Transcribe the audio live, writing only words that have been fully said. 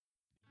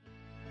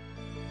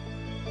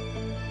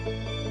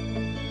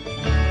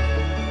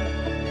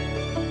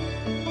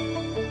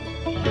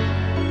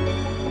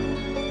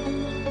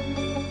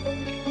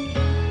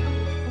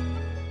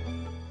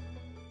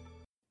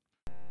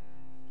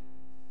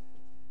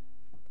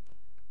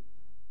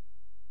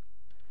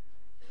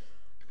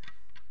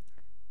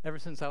Ever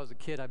since I was a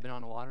kid, I've been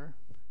on the water.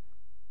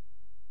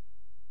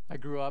 I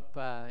grew up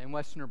in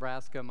western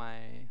Nebraska. My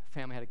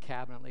family had a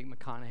cabin at Lake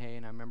McConaughey,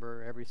 and I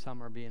remember every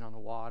summer being on the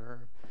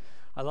water.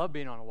 I love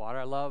being on the water.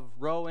 I love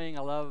rowing.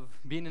 I love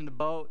being in the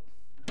boat.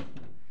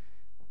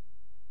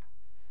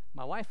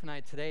 My wife and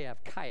I today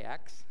have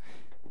kayaks.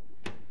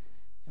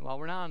 And while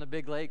we're not on the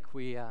big lake,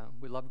 we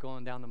love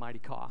going down the Mighty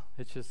Caw.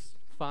 It's just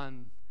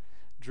fun,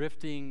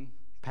 drifting,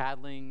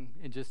 paddling,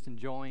 and just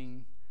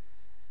enjoying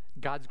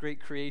God's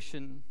great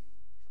creation.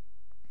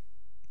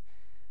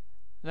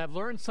 And I've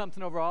learned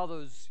something over all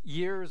those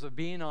years of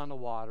being on the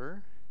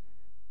water.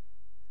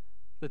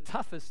 The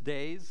toughest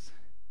days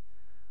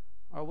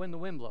are when the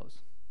wind blows.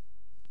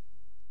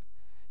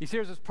 You see,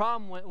 there's this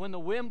problem when the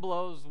wind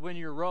blows when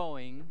you're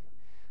rowing.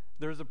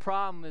 There's a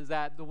problem is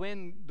that the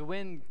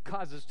wind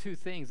causes two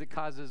things. It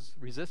causes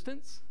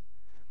resistance,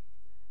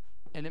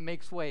 and it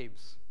makes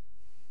waves.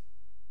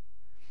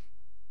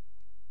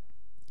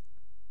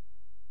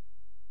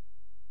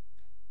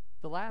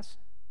 The last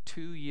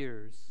 2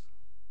 years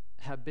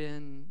have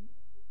been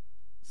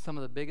some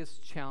of the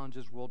biggest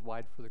challenges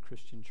worldwide for the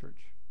Christian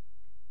church.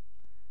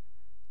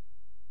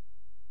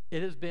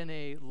 It has been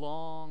a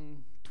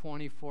long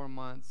 24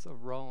 months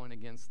of rowing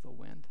against the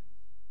wind.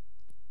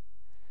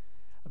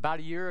 About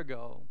a year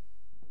ago,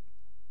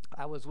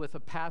 I was with a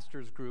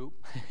pastor's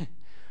group.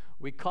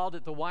 We called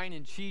it the Wine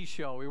and Cheese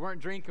Show. We weren't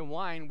drinking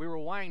wine, we were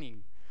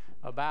whining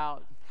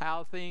about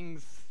how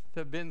things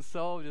have been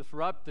so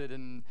disrupted.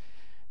 And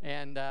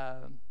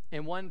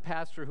one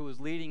pastor who was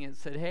leading it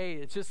said, "Hey,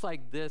 it's just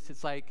like this.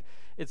 It's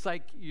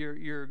like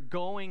you're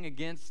going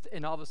against,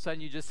 and all of a sudden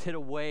you just hit a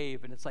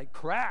wave, and it's like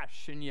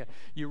crash, and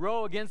you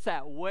row against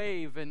that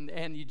wave,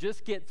 and you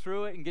just get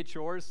through it and get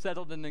your oars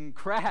settled, and then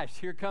crash.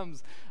 Here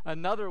comes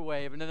another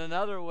wave, and then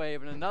another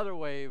wave, and another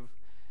wave."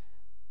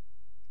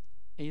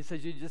 And he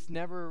says you just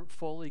never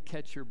fully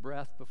catch your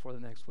breath before the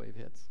next wave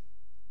hits.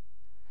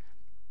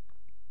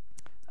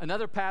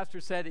 Another pastor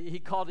said, he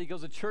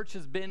goes, "The church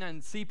has been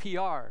on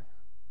CPR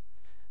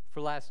for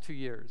the last 2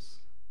 years.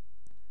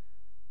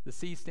 The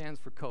C stands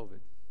for COVID.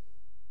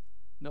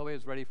 Nobody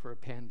was ready for a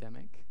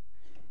pandemic.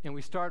 And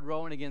we started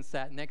rowing against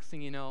that. Next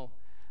thing you know,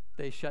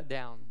 they shut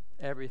down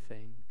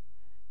everything.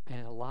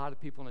 And a lot of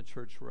people in the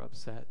church were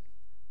upset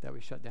that we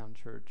shut down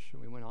church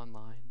and we went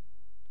online.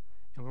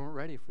 And we weren't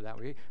ready for that.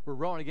 We were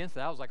rowing against it.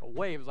 That was like a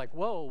wave. It was like,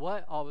 whoa,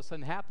 what all of a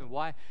sudden happened?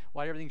 Why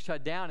did everything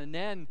shut down? And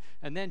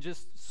then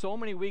just so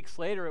many weeks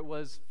later, it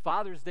was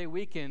Father's Day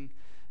weekend,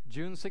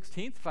 June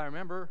 16th, if I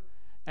remember.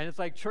 And it's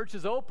like church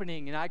is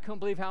opening, and I couldn't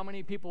believe how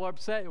many people are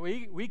upset.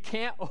 We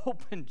can't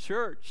open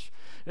church.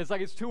 It's like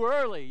it's too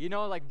early,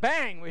 like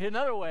bang, we hit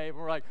another wave.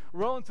 And we're like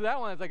rolling through that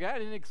one. It's like I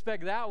didn't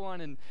expect that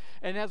one.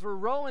 And as we're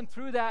rolling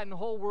through that, and the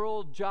whole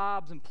world,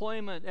 jobs,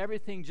 employment,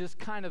 everything just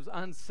kind of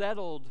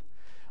unsettled.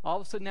 All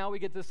of a sudden now we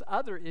get this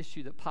other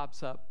issue that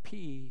pops up,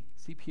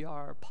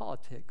 CPR,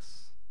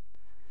 politics.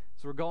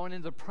 So we're going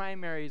into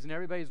primaries, and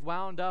everybody's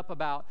wound up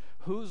about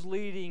who's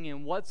leading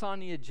and what's on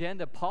the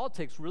agenda.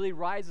 Politics really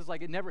rises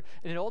like it never,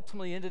 and it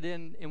ultimately ended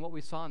in what we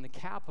saw in the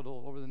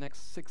Capitol over the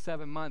next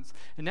 6-7 months.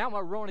 And now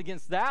we're rowing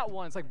against that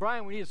one. It's like,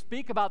 Brian, we need to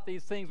speak about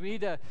these things.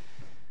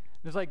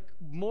 There's like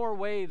more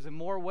waves and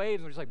more waves.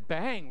 And we're just like,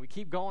 bang, we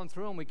keep going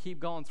through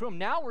them.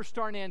 Now we're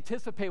starting to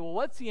anticipate, well,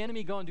 what's the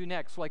enemy going to do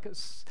next? So like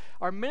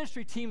our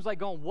ministry team's like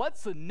going,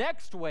 what's the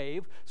next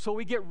wave? So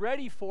we get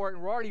ready for it,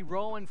 and we're already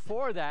rowing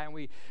for that. And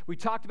we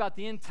talked about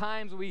the end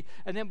times. But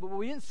what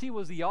we didn't see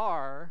was the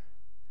R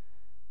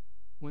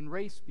when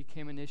race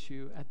became an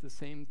issue at the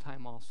same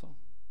time also.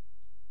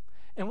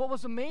 And what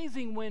was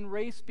amazing when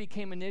race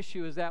became an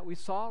issue is that we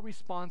saw a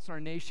response in our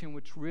nation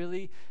which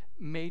really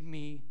made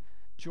me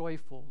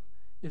joyful.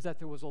 Is that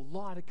there was a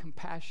lot of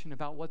compassion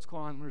about what's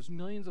going on. There's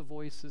millions of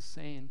voices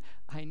saying,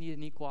 I need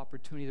an equal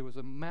opportunity. There was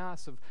a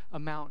massive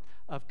amount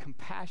of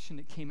compassion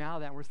that came out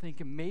of that. And we're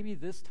thinking, maybe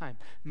this time.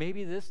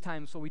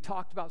 So we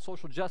talked about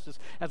social justice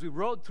as we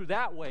rode through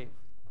that wave.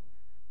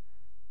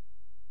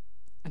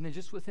 And then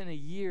just within a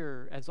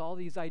year, as all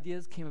these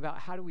ideas came about,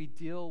 how do we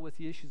deal with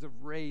the issues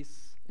of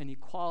race and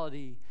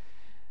equality,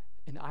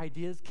 and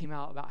ideas came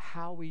out about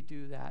how we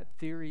do that,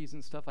 theories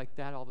and stuff like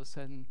that, all of a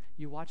sudden,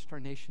 you watched our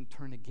nation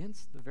turn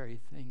against the very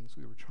things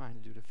we were trying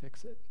to do to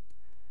fix it.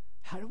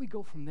 How do we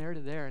go from there to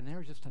there? And there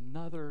was just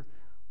another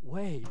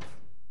wave.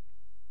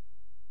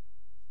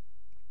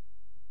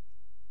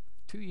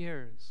 2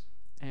 years.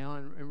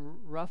 And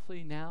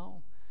roughly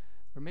now,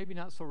 or maybe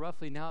not so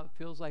roughly now, it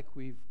feels like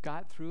we've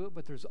got through it,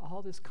 but there's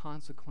all this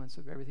consequence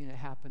of everything that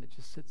happened. It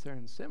just sits there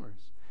and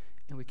simmers.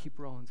 And we keep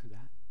rolling through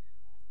that.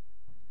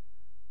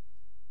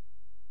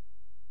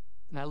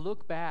 And I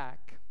look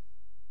back,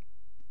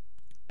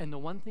 and the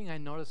one thing I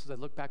notice as I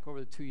look back over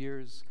the 2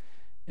 years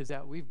is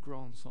that we've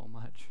grown so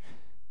much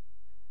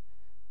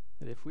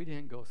that if we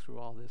didn't go through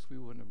all this, we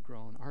wouldn't have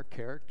grown. Our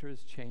character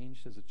has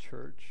changed as a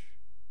church.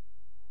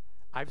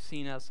 I've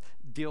seen us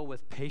deal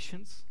with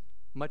patience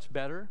much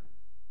better.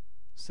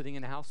 Sitting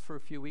in the house for a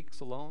few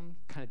weeks alone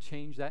kind of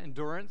changed that.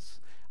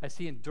 Endurance. I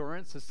see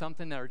endurance as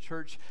something that our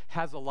church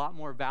has a lot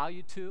more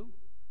value to.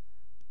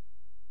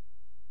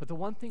 But the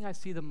one thing I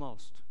see the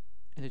most,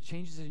 and it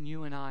changes in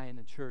you and I in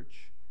the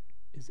church,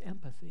 is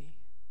empathy.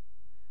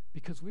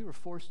 Because we were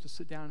forced to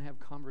sit down and have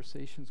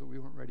conversations that we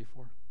weren't ready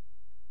for.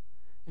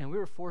 And we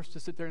were forced to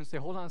sit there and say,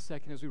 hold on a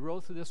second, as we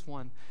roll through this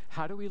one,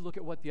 how do we look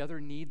at what the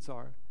other needs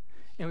are?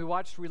 And we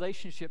watched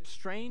relationships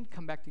strained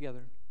come back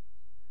together.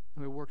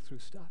 And we worked through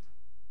stuff.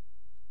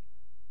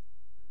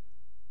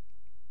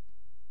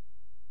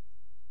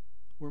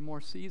 We're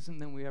more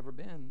seasoned than we've ever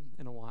been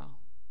in a while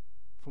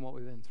from what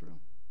we've been through.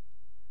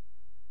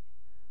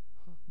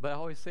 But I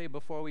always say,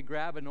 before we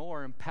grab an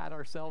oar and pat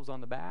ourselves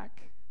on the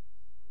back,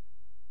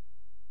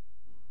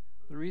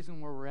 the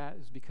reason where we're at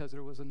is because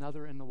there was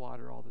another in the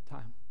water all the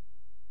time.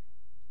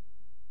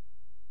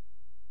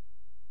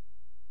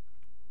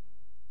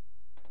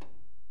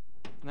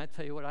 And I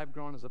tell you what, I've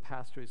grown as a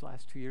pastor these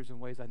last 2 years in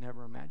ways I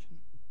never imagined.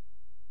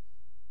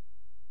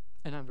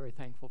 And I'm very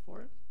thankful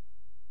for it.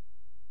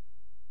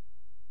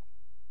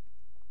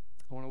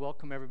 I want to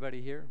welcome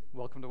everybody here.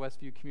 Welcome to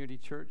Westview Community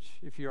Church.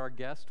 If you're our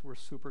guest, we're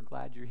super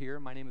glad you're here.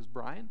 My name is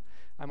Brian.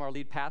 I'm our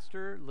lead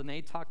pastor.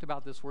 Lene talked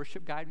about this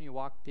worship guide when you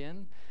walked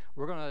in.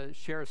 We're going to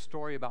share a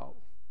story about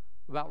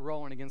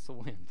rowing against the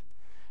wind,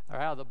 or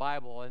out of the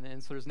Bible.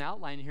 And so there's an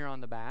outline here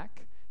on the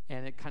back,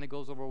 and it kind of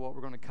goes over what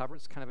we're going to cover.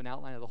 It's kind of an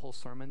outline of the whole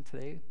sermon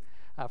today.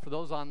 For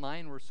those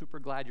online, we're super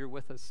glad you're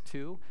with us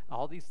too.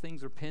 All these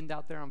things are pinned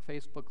out there on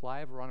Facebook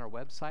Live or on our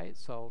website,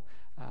 so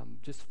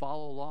just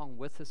follow along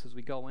with us as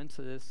we go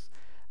into this.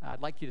 I'd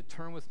like you to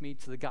turn with me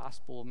to the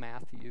Gospel of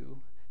Matthew,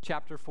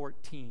 chapter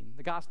 14.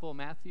 The Gospel of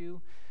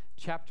Matthew,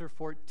 chapter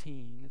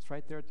 14. It's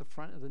right there at the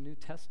front of the New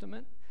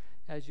Testament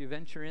as you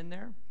venture in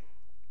there.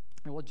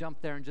 And we'll jump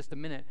there in just a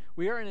minute.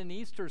 We are in an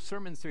Easter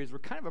sermon series. We're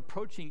kind of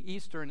approaching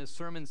Easter in a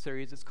sermon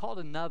series. It's called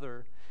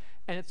Another.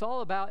 And it's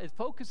all about, it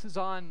focuses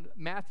on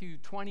Matthew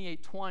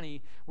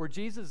 28:20, where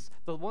Jesus,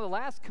 one of the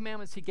last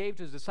commandments he gave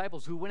to his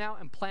disciples who went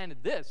out and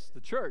planted this,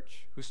 the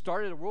church, who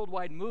started a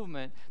worldwide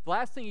movement. The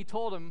last thing he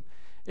told them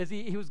is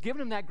he was giving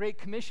them that great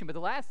commission, but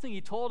the last thing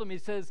he told them, he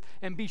says,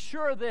 and be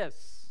sure of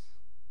this,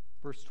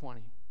 verse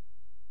 20,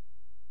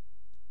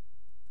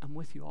 I'm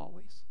with you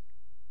always.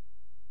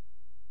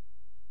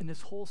 And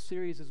this whole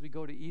series as we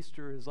go to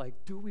Easter is like,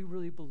 do we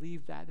really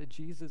believe that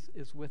Jesus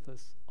is with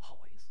us always?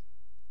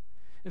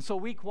 And so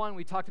week one,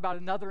 we talked about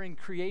another in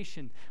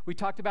creation. We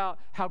talked about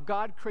how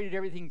God created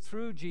everything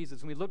through Jesus.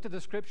 And we looked at the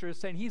scriptures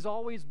saying he's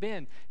always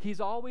been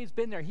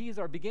there. He's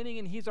our beginning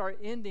and he's our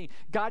ending.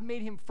 God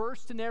made him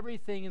first in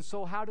everything. And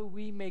so how do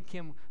we make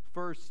him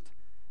first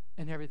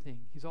in everything?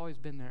 He's always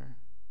been there.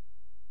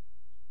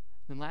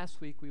 Then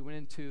last week, we went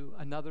into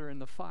another in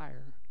the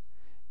fire.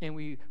 And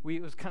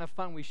it was kind of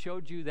fun. We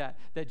showed you that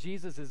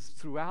Jesus is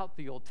throughout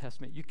the Old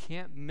Testament. You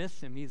can't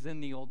miss him. He's in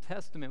the Old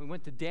Testament. We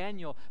went to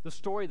Daniel, the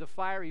story of the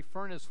fiery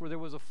furnace where there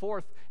was a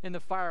fourth in the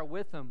fire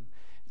with him.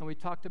 And we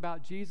talked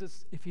about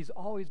Jesus. If he's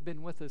always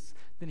been with us,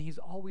 then he's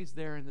always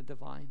there in the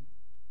divine.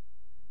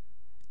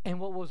 And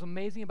what was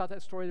amazing about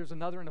that story, there's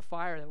another in the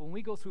fire, that when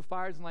we go through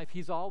fires in life,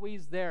 he's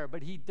always there.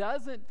 But he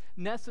doesn't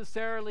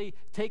necessarily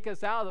take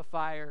us out of the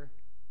fire.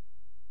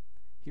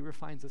 He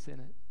refines us in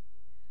it.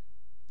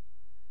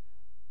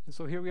 And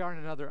so here we are in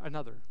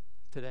another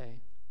today.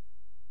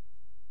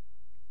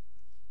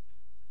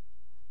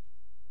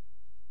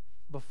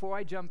 Before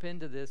I jump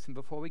into this, and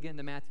before we get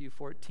into Matthew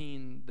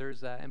 14,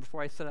 and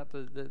before I set up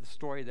the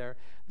story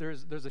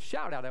there's a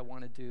shout out I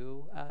want to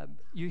do.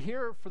 You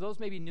hear, for those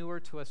maybe newer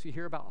to us, you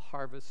hear about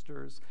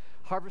Harvesters.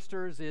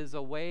 Harvesters is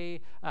a way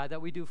that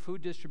we do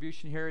food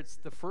distribution here. It's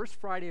the first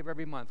Friday of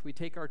every month. We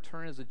take our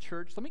turn as a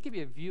church. Let me give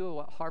you a view of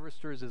what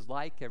Harvesters is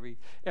like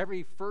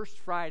every first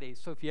Friday.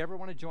 So if you ever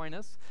want to join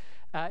us,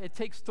 it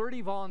takes 30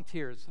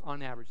 volunteers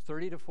on average,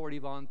 30 to 40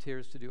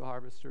 volunteers to do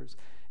Harvesters.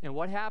 And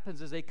what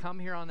happens is they come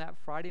here on that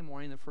Friday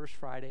morning, the first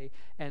Friday,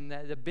 and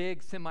the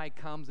big semi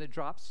comes, it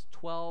drops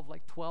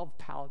 12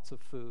 pallets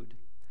of food.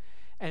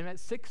 And at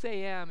 6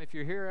 a.m., if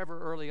you're here ever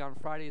early on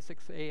Friday at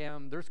 6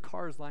 a.m., there's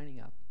cars lining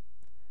up.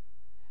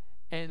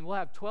 And we'll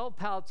have 12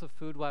 pallets of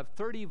food, we'll have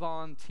 30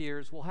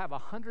 volunteers, we'll have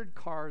 100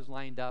 cars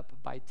lined up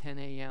by 10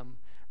 a.m.,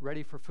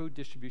 ready for food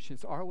distribution.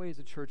 It's our way as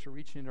a church of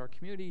reaching into our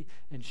community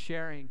and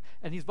sharing.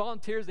 And these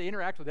volunteers, they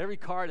interact with every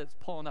car that's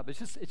pulling up. It's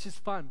just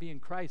fun being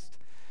Christ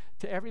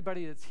to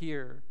everybody that's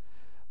here.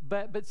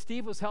 But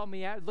Steve was helping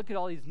me out. Look at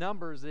all these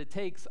numbers. It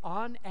takes,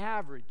 on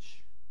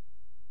average,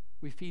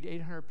 we feed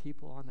 800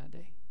 people on that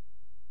day.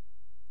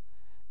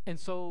 And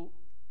so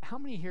how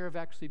many here have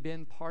actually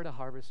been part of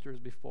Harvesters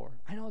before?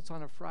 I know it's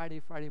on a Friday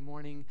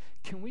morning.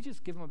 Can we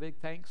just give them a big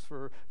thanks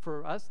for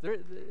us?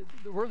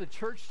 We're the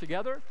church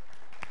together.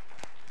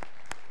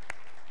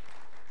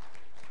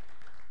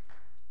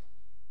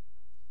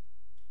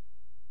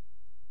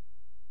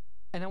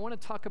 And I want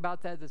to talk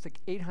about that. It's like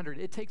 800.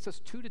 It takes us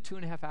 2 to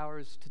 2.5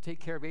 hours to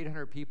take care of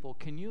 800 people.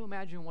 Can you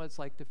imagine what it's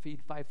like to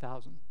feed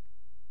 5,000?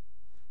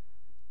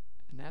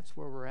 And that's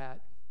where we're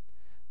at.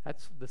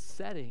 That's the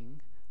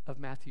setting of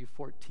Matthew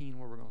 14,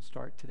 where we're going to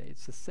start today.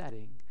 It's the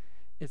setting,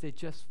 is they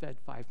just fed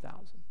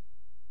 5,000.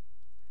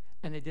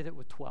 And they did it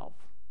with 12.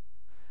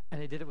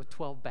 And they did it with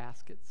 12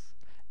 baskets.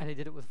 And they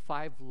did it with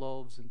 5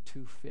 loaves and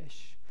 2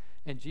 fish.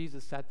 And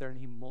Jesus sat there and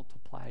he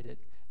multiplied it.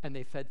 And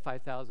they fed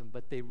 5,000,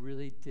 but they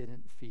really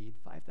didn't feed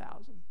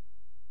 5,000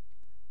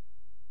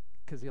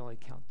 because they only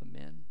count the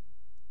men.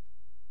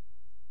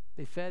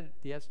 They fed,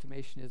 the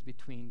estimation is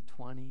between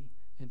 20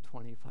 and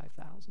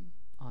 25,000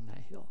 on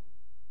that hill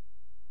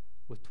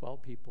with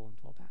 12 people and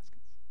 12 baskets.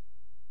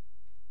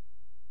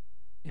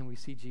 And we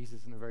see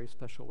Jesus in a very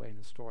special way in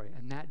the story.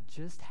 And that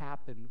just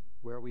happened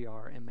where we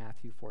are in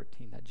Matthew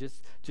 14. That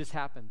just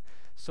happened.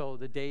 So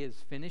the day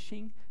is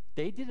finishing.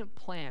 They didn't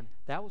plan.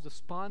 That was a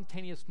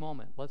spontaneous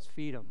moment. Let's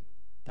feed them.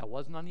 That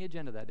wasn't on the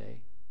agenda that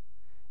day.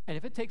 And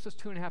if it takes us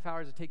 2.5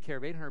 hours to take care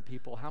of 800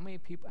 people, how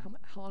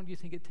long do you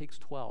think it takes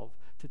 12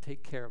 to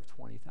take care of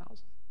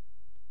 20,000?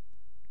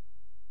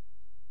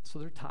 So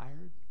they're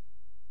tired.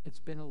 It's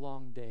been a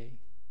long day.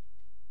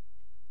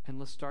 And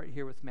let's start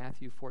here with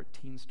Matthew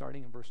 14,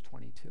 starting in verse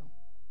 22. It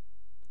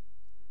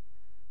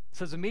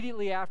says,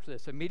 immediately after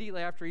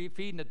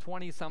feeding the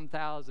 20-some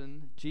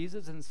thousand,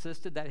 Jesus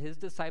insisted that his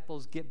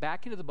disciples get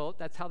back into the boat,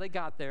 that's how they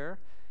got there,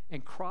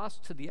 and cross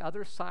to the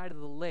other side of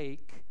the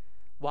lake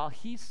while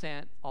he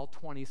sent all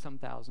 20-some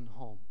thousand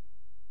home.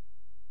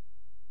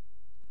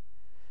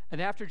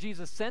 And after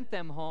Jesus sent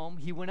them home,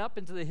 he went up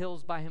into the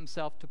hills by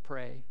himself to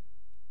pray.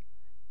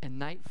 And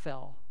night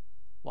fell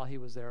while he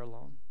was there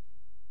alone.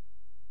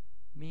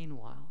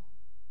 Meanwhile,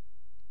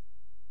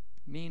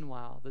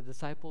 the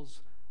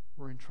disciples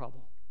were in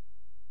trouble.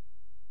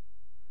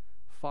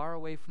 Far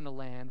away from the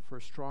land, for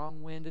a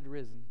strong wind had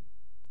risen,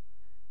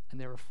 and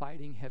they were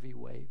fighting heavy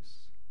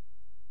waves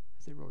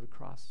as they rowed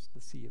across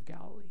the Sea of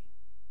Galilee.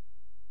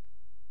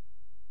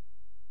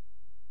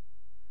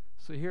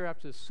 So here,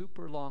 after a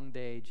super long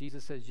day,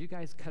 Jesus says, you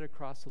guys cut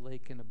across the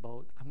lake in a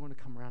boat. I'm going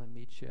to come around and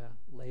meet you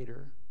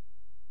later.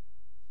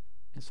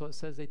 And so it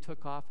says they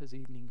took off as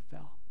evening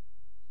fell.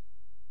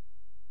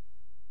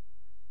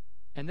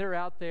 And they're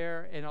out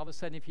there, and all of a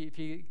sudden, if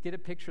you get a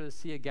picture of the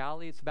Sea of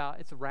Galilee, it's about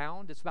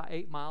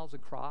 8 miles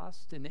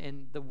across,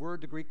 and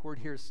the Greek word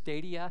here is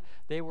stadia.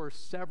 They were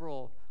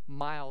several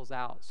miles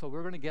out, so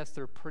we're going to guess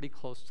they're pretty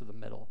close to the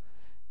middle,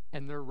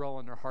 and they're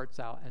rowing their hearts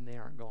out, and they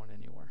aren't going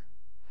anywhere.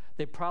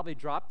 They probably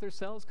dropped their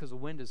sails because the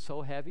wind is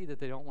so heavy that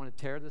they don't want to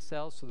tear the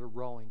sails, so they're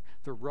rowing.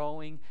 They're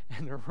rowing,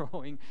 and they're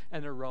rowing,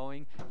 and they're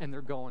rowing, and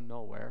they're going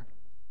nowhere.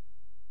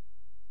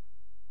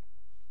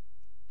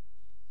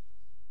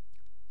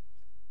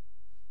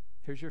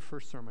 Here's your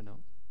first sermon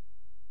note.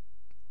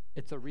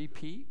 It's a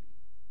repeat,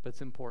 but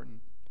it's important.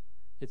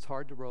 It's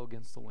hard to row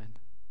against the wind.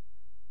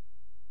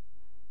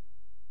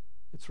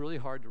 It's really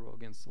hard to row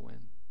against the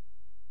wind.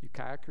 You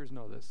kayakers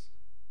know this.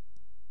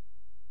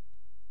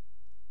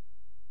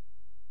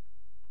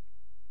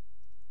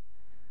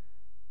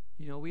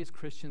 You know, we as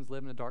Christians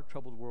live in a dark,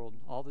 troubled world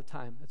all the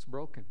time. It's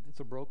broken. It's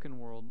a broken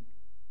world.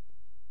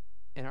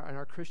 And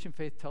our Christian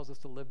faith tells us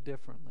to live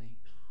differently.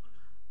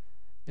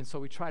 And so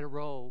we try to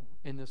row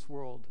in this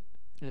world,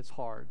 and it's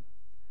hard.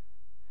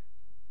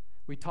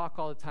 We talk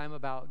all the time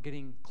about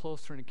getting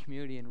closer in a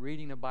community and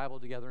reading the Bible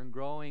together and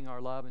growing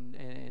our love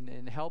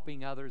and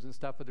helping others and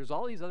stuff, but there's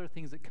all these other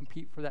things that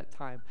compete for that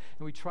time.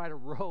 And we try to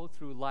row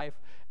through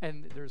life,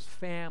 and there's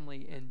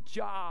family and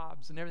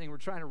jobs and everything we're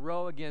trying to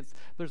row against.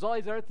 There's all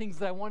these other things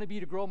that I want to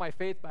be to grow my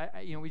faith, but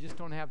we just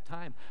don't have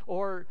time.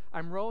 Or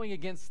I'm rowing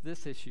against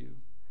this issue.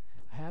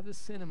 I have this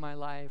sin in my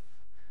life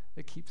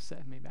that keeps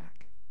setting me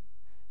back.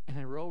 And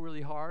I row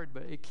really hard,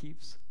 but it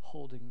keeps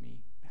holding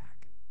me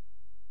back.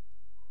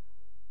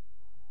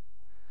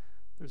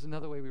 There's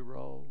another way we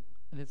row,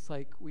 and it's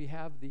like we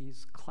have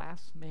these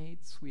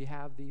classmates, we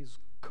have these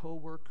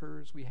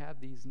coworkers, we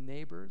have these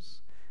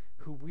neighbors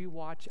who we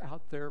watch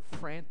out there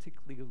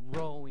frantically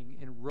rowing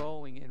and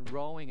rowing and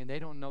rowing, and they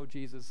don't know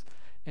Jesus,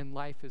 and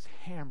life is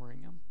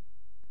hammering them.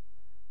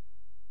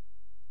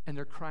 And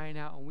they're crying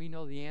out, and we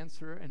know the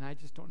answer, and I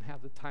just don't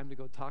have the time to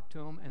go talk to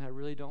them, and I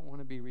really don't want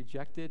to be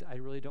rejected. I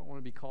really don't want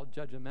to be called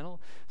judgmental.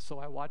 So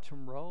I watch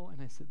them row, and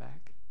I sit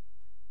back.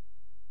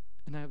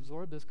 And I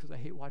absorb this because I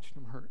hate watching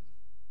them hurt.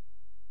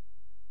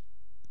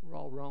 We're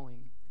all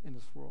rowing in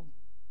this world.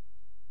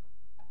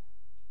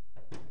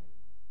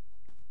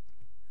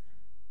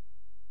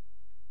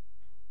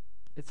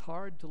 It's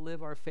hard to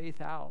live our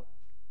faith out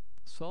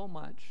so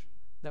much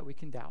that we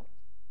can doubt.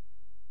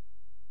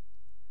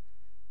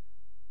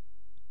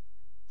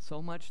 So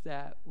much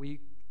that we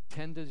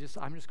tend to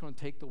I'm just going to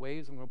take the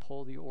waves, I'm going to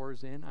pull the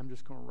oars in, I'm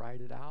just going to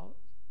ride it out.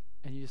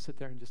 And you just sit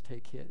there and just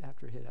take hit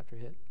after hit after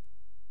hit.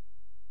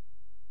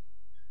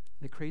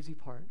 The crazy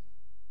part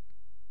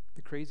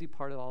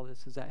of all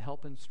this is that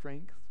help and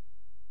strength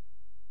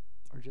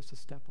are just a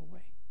step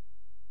away.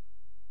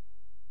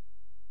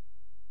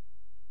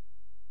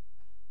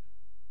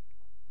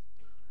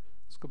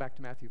 Let's go back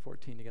to Matthew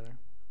 14 together,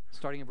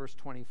 starting in verse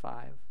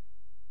 25.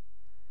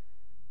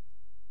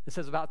 It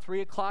says, about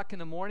 3 o'clock in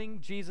the morning,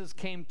 Jesus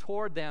came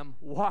toward them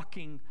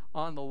walking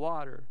on the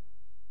water.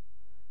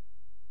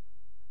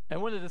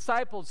 And when the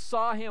disciples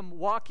saw him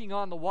walking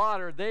on the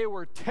water, they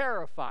were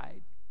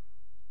terrified.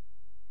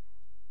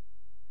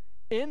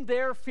 In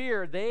their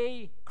fear,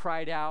 they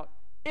cried out,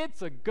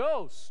 "It's a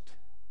ghost."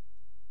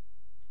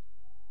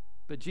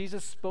 But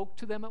Jesus spoke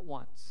to them at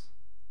once.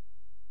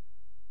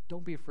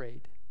 Don't be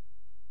afraid.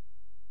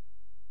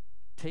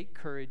 Take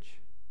courage.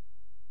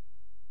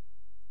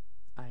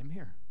 I am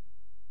here.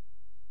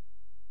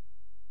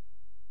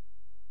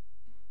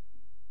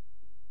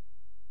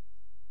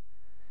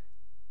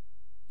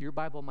 Your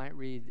Bible might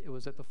read, it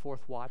was at the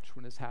fourth watch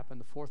when this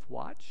happened. The fourth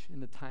watch, in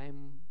the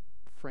time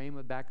frame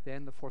of back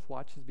then, the fourth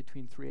watch is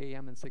between 3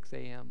 a.m. and 6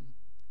 a.m.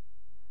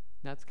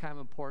 That's kind of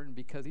important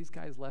because these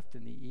guys left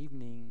in the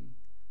evening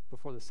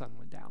before the sun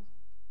went down.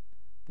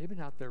 They've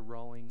been out there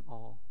rowing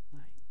all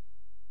night.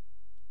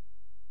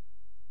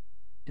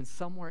 And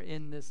somewhere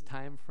in this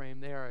time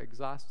frame, they are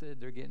exhausted.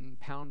 They're getting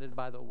pounded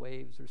by the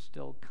waves. They're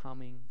still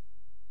coming.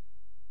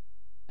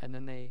 And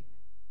then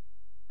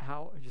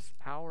just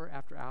hour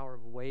after hour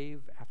of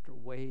wave after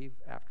wave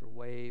after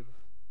wave.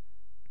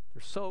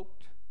 They're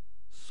soaked,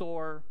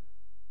 sore,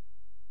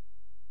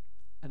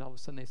 and all of a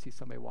sudden they see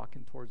somebody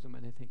walking towards them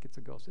and they think it's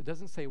a ghost. It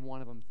doesn't say one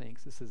of them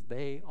thinks. It says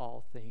they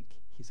all think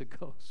he's a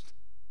ghost.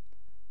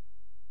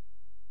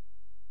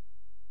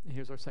 And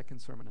here's our second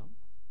sermon note.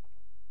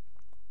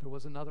 There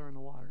was another in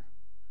the water.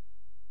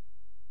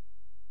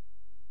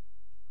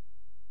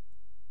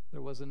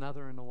 There was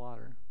another in the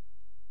water.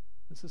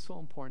 This is so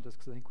important just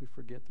because I think we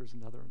forget there's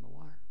another in the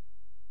water.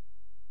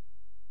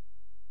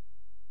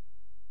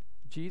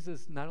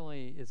 Jesus not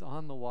only is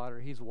on the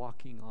water, he's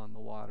walking on the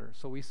water.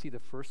 So we see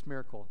the first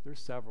miracle. There's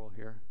several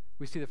here.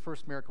 We see the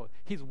first miracle.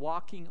 He's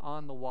walking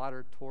on the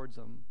water towards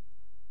them.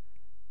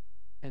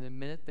 And the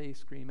minute they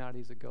scream out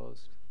he's a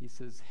ghost, he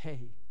says,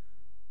 hey.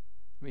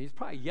 I mean, he's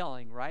probably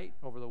yelling, right?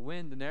 Over the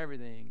wind and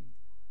everything.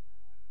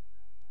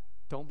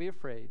 Don't be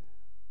afraid.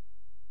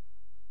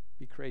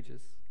 Be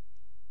courageous.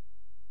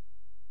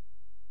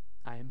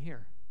 I am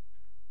here.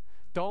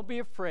 Don't be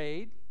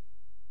afraid.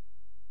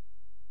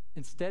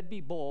 Instead,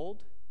 be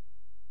bold.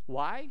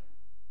 Why?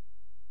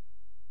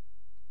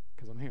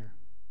 Because I'm here.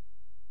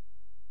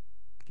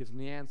 Gives them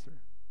the answer.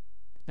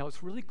 Now,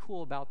 what's really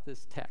cool about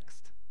this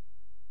text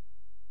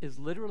is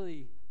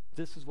literally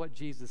this is what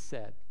Jesus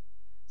said.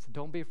 So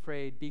don't be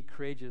afraid, be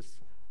courageous,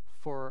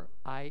 for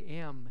I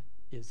am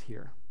is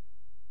here.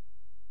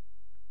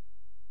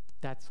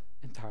 That's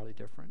entirely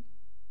different.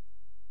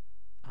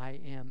 I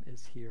am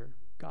is here.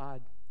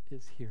 God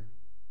is here.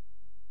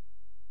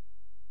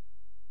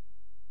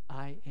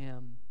 I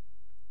am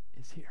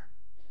is here.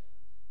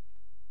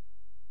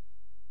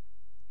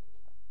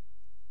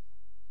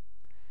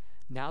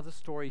 Now the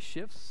story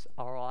shifts.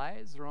 Our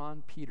eyes are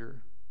on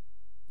Peter.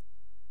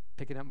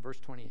 Picking up in verse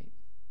 28.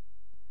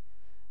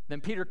 Then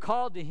Peter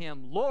called to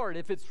him, Lord,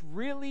 if it's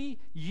really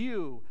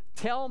you,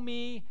 tell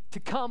me to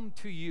come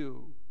to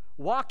you,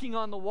 walking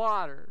on the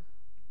water.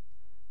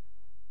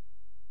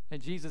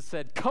 And Jesus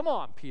said, come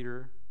on,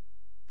 Peter.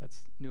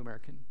 That's New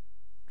American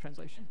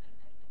Translation.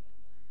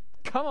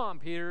 Come on,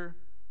 Peter.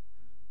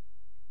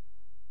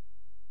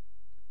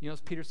 You know,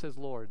 as Peter says,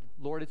 Lord,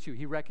 it's you.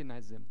 He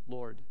recognizes him.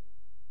 Lord,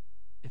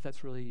 if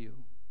that's really you.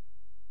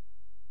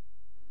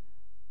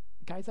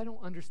 Guys, I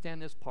don't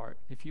understand this part.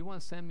 If you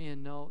want to send me a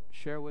note,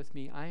 share with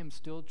me. I am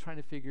still trying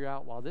to figure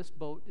out while this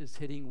boat is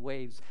hitting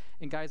waves.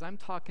 And guys, I'm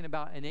talking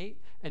about an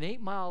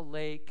 8-mile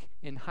lake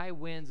in high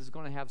winds is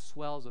going to have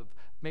swells of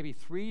maybe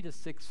 3 to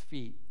 6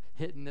 feet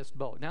hitting this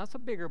boat. Now, it's a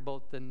bigger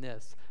boat than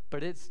this,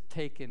 but it's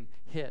taking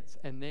hits,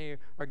 and they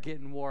are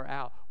getting wore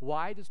out.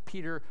 Why does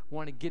Peter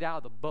want to get out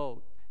of the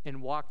boat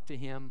and walk to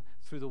him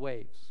through the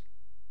waves?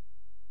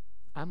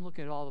 I'm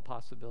looking at all the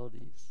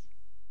possibilities.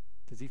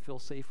 Does he feel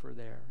safer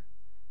there?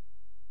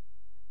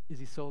 Is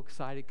he so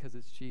excited because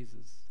it's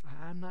Jesus?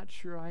 I'm not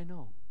sure I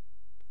know.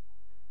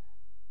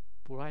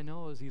 But what I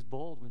know is he's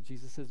bold. When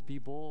Jesus says, be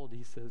bold,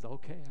 he says,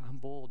 okay, I'm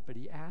bold. But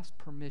he asked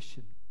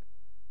permission.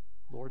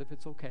 Lord, if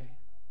it's okay,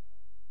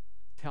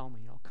 tell me,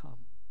 I'll come.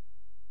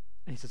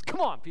 And he says,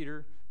 come on,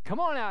 Peter. Come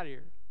on out of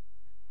here.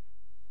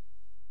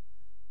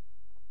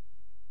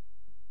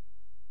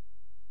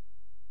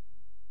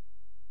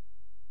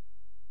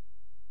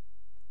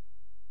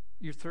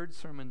 Your third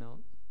sermon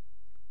note.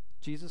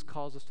 Jesus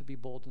calls us to be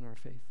bold in our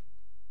faith.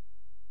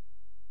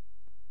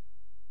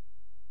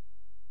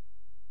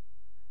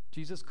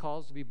 Jesus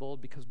calls to be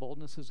bold because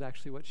boldness is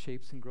actually what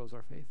shapes and grows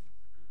our faith.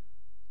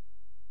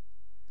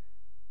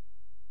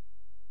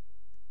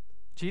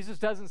 Jesus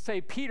doesn't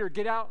say, Peter,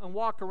 get out and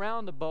walk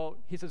around the boat.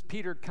 He says,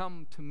 Peter,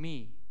 come to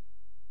me.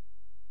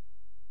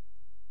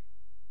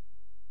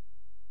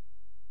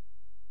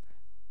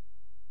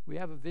 We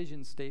have a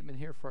vision statement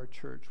here for our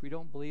church. We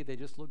don't believe they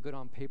just look good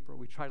on paper.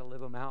 We try to live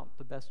them out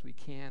the best we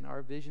can.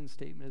 Our vision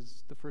statement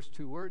is the first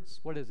 2 words.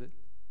 What is it?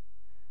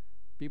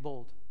 Be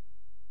bold.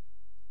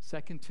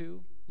 Second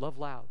 2, love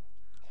loud.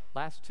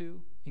 Last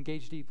 2,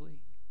 engage deeply.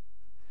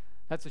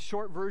 That's a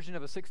short version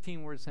of a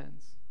 16-word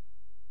sentence.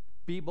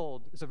 Be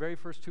bold. It's the very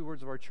first 2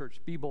 words of our church.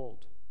 Be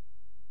bold.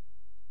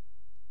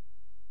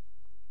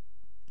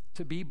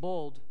 To be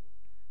bold,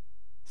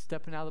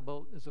 stepping out of the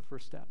boat is the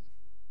first step.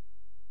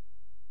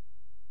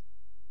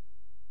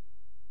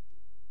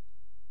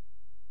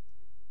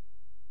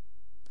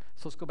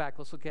 So let's go back.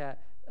 Let's look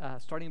at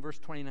starting in verse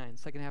 29,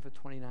 second half of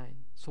 29.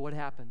 So what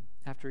happened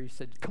after he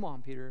said, come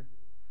on, Peter?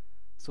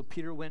 So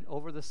Peter went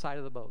over the side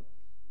of the boat,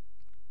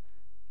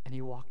 and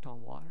he walked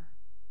on water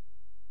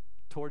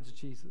towards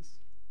Jesus.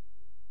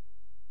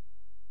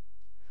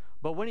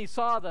 But when he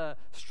saw the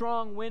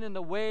strong wind and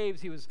the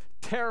waves, he was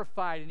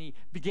terrified, and he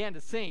began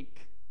to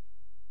sink.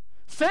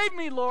 Save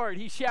me, Lord,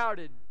 he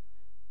shouted.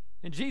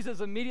 And Jesus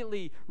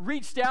immediately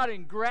reached out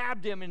and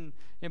grabbed him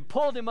and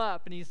pulled him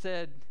up, and he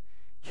said,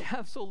 you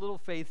have so little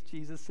faith,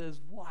 Jesus says,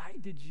 why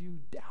did you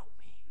doubt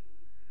me?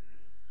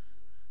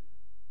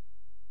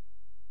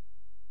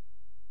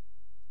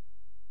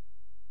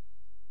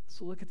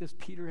 So look at this.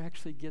 Peter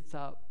actually gets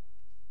up.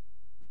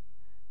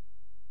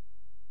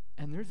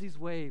 And there's these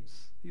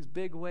waves, these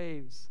big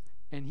waves.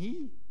 And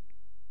he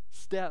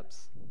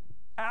steps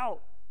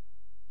out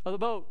of the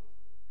boat.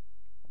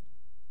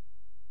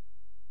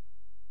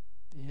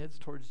 He heads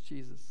towards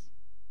Jesus.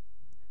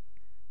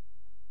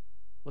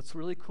 What's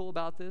really cool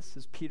about this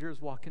is Peter is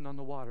walking on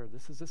the water.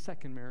 This is the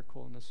second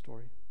miracle in this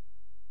story.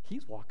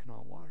 He's walking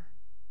on water.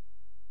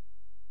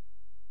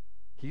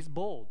 He's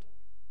bold.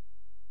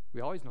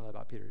 We always know that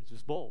about Peter. He's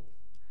just bold.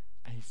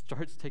 And he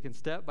starts taking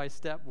step by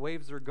step.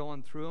 Waves are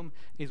going through him.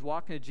 He's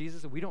walking to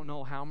Jesus, and we don't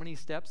know how many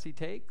steps he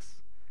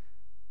takes.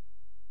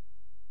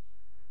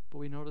 But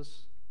we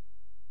notice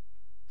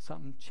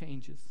something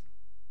changes.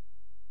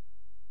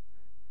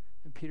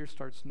 And Peter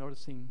starts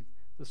noticing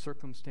the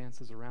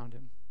circumstances around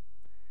him.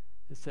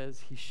 It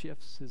says he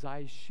shifts, his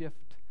eyes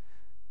shift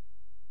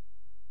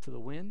to the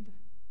wind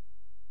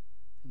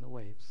and the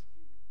waves.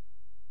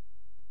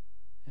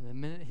 And the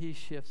minute he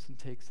shifts and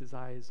takes his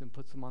eyes and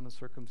puts them on the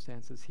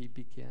circumstances, he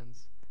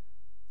begins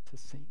to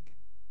sink.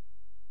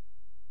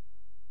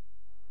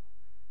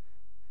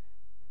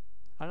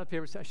 I don't know if you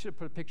ever I should have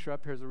put a picture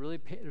up here.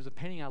 There's a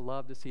painting I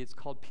love to see. It's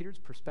called Peter's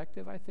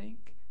Perspective, I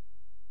think.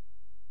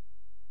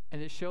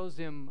 And it shows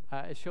him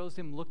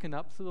looking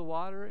up through the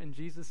water and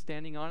Jesus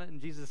standing on it and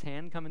Jesus'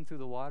 hand coming through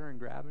the water and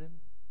grabbing him.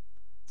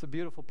 It's a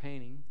beautiful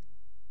painting.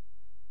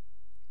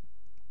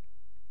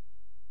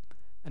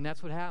 And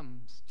that's what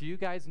happens. Do you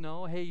guys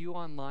know, hey, you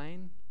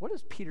online, what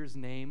is Peter's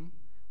name?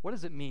 What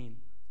does it mean?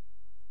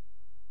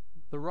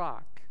 The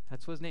rock.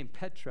 That's what his name,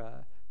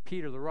 Petra,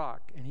 Peter the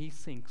rock. And he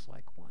sinks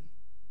like one.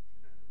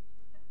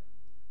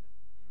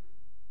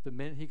 The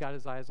minute he got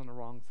his eyes on the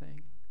wrong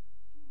thing,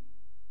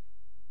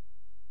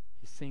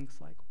 he sinks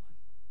like one.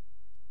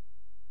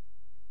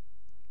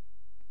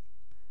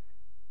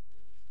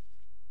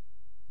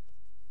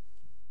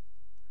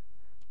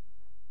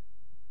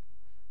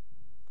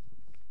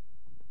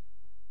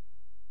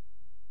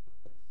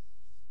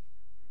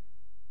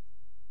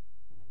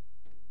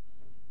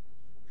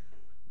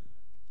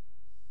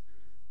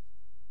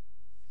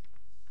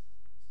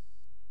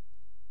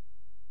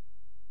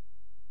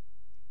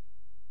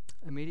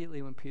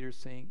 Immediately when Peter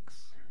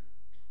sinks,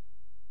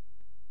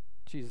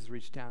 Jesus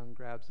reached down and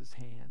grabs his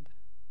hand.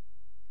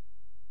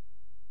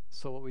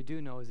 So what we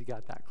do know is he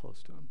got that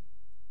close to him.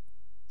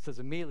 It says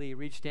immediately he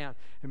reached down.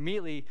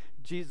 Immediately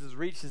Jesus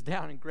reaches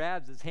down and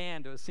grabs his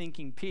hand to a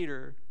sinking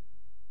Peter.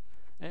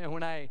 And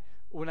when I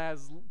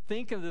was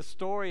thinking of this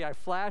story, I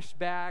flashed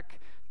back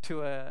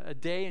to a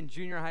day in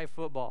junior high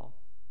football.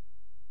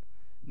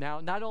 Now,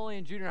 not only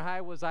in junior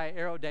high was I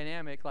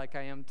aerodynamic like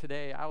I am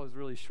today, I was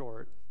really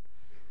short.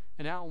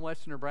 And out in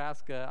western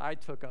Nebraska, I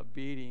took a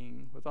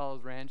beating with all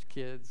those ranch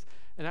kids.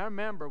 And I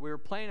remember we were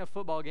playing a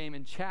football game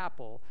in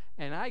Chapel,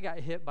 and I got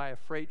hit by a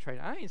freight train.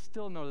 I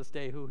still know this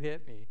day who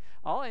hit me.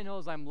 All I know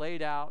is I'm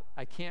laid out.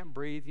 I can't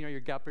breathe. You know, your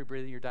guppy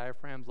breathing, your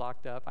diaphragm's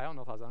locked up. I don't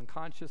know if I was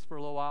unconscious for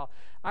a little while.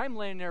 I'm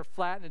laying there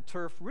flat in the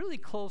turf, really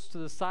close to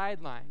the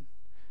sideline.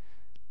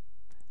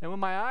 And when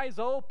my eyes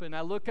open,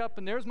 I look up,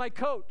 and there's my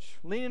coach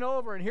leaning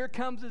over, and here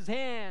comes his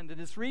hand,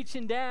 and it's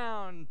reaching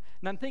down,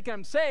 and I'm thinking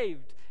I'm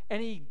saved.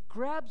 And he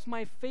grabs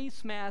my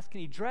face mask, and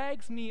he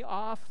drags me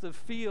off the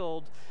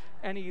field,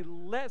 and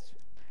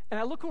and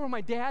I look over,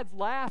 my dad's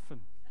laughing.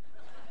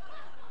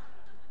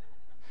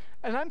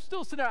 And I'm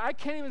still sitting there. I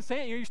can't even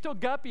say it. You're still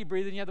guppy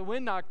breathing. You have the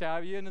wind knocked out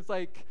of you, and it's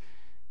like,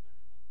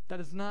 that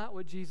is not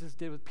what Jesus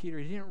did with Peter.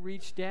 He didn't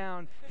reach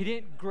down. He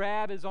didn't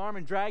grab his arm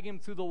and drag him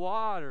through the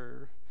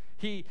water.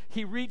 He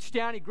reached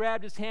down, he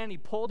grabbed his hand, he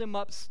pulled him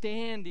up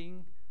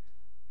standing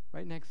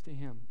right next to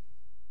him.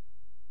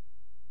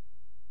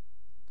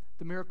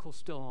 The miracle's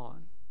still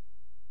on.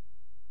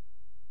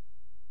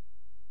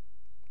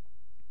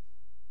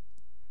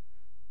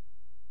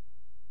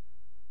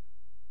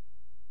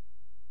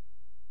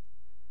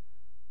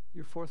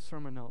 Your fourth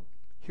sermon note.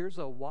 Here's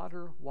a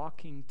water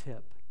walking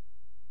tip.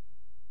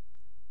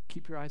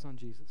 Keep your eyes on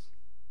Jesus.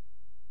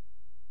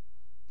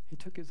 He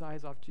took his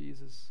eyes off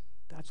Jesus.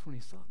 That's when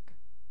he sunk.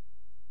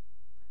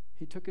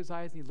 He took his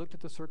eyes and he looked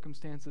at the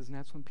circumstances, and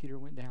that's when Peter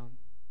went down.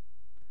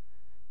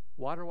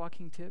 Water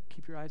walking tip,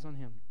 keep your eyes on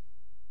him.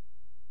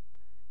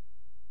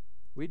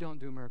 We don't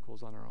do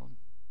miracles on our own,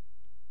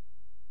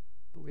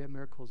 but we have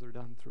miracles that are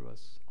done through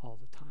us all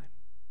the time.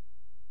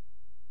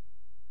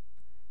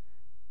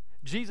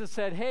 Jesus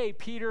said, hey,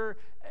 Peter,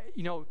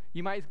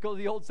 you might go to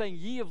the old saying,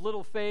 ye of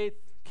little faith.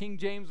 King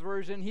James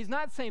Version, he's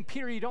not saying,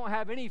 Peter, you don't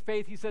have any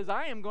faith. He says,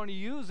 I am going to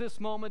use this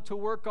moment to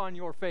work on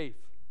your faith.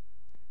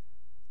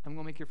 I'm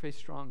going to make your faith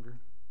stronger.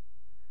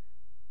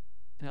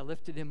 And I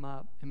lifted him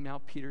up, and now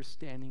Peter's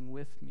standing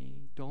with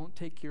me. Don't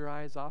take your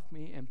eyes off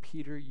me, and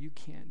Peter, you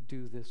can't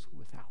do this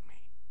without me.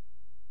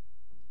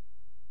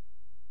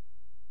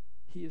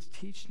 He is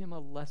teaching him a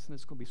lesson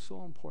that's going to be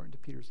so important to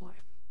Peter's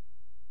life.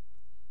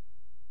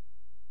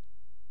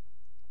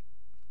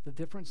 The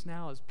difference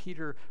now is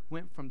Peter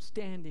went from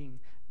standing,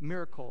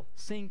 miracle,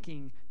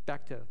 sinking,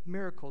 back to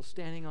miracle,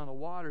 standing on the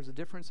waters. The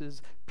difference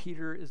is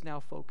Peter is now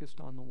focused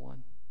on the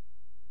one.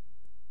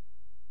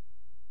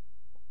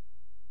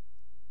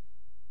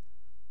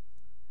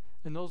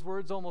 And those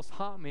words almost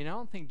haunt me. And I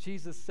don't think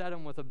Jesus said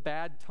them with a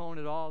bad tone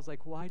at all. It's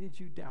like, why did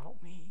you doubt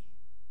me?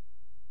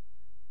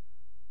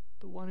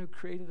 The one who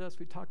created us,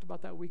 we talked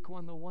about that week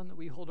one, the one that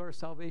we hold our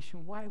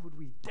salvation. Why would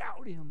we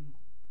doubt him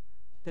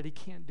that he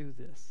can't do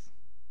this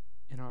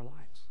in our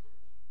lives?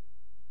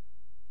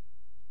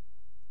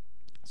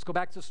 Let's go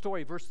back to the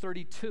story, verse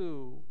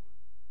 32.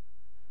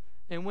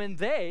 And when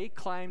they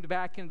climbed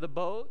back into the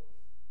boat,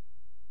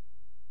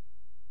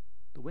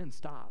 the wind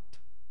stopped.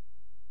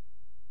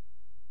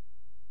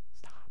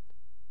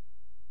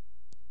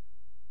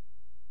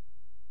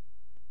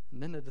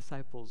 And then the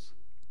disciples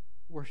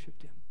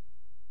worshiped him.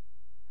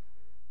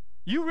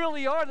 You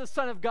really are the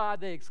Son of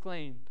God, they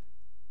exclaimed.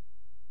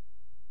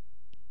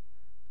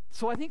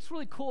 So I think what's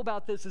really cool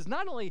about this is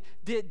not only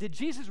did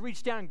Jesus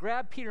reach down and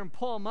grab Peter and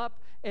pull him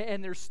up,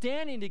 and they're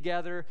standing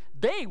together,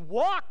 they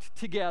walked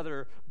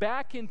together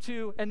back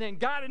into, and then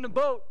got in the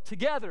boat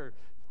together.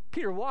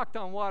 Peter walked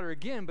on water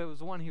again, but it was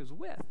the one he was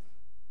with.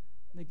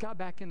 And they got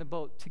back in the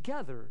boat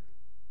together.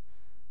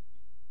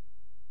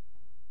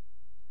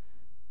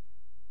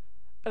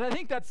 And I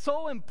think that's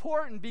so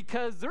important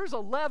because there's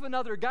 11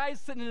 other guys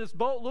sitting in this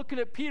boat looking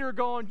at Peter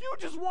going, you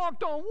just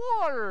walked on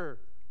water.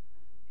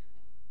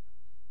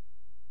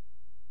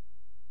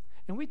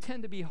 And we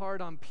tend to be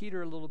hard on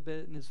Peter a little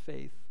bit in his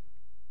faith.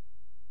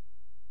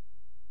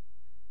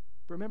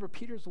 But remember,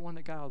 Peter's the one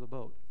that got out of the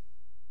boat.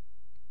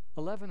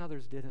 11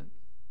 others didn't.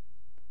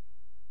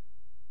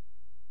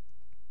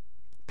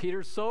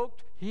 Peter's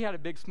soaked. He had a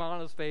big smile on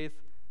his face.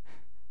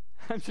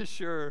 I'm just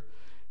sure.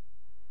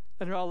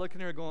 And they're all looking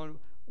there going,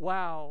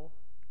 wow.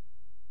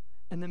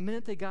 And the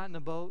minute they got in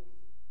the boat,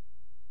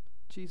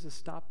 Jesus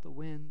stopped the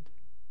wind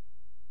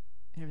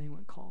and everything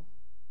went calm.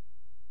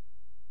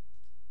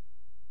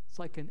 It's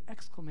like an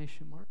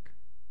exclamation mark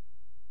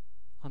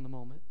on the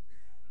moment.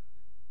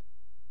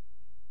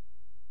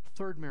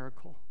 Third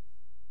miracle,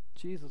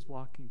 Jesus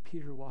walking,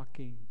 Peter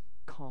walking,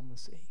 calm the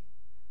sea.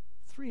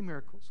 3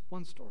 miracles,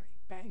 1 story.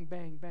 Bang,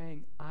 bang,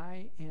 bang.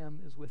 I am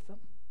is with them.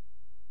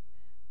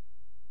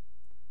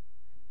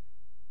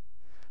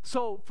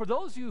 So for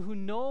those of you who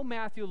know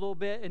Matthew a little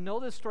bit and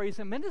know this story, you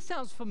say, man, this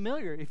sounds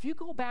familiar. If you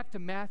go back to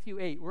Matthew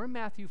 8, we're in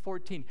Matthew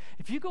 14.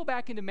 If you go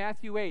back into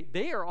Matthew 8,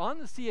 they are on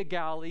the Sea of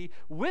Galilee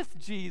with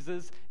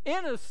Jesus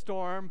in a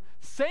storm.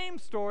 Same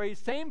story,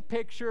 same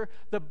picture.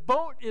 The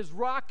boat is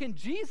rocking.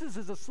 Jesus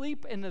is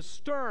asleep in the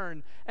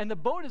stern, and the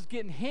boat is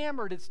getting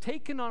hammered. It's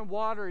taking on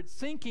water. It's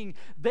sinking.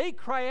 They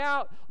cry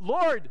out,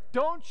 Lord,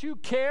 don't you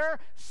care?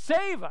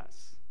 Save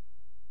us.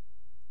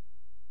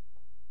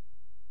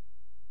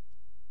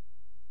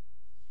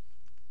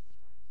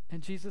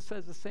 And Jesus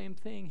says the same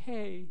thing.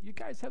 Hey, you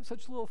guys have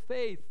such little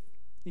faith.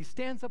 And he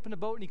stands up in the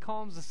boat and he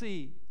calms the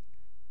sea.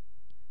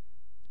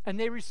 And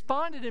they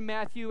responded in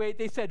Matthew 8.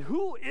 They said,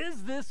 who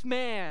is this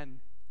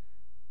man?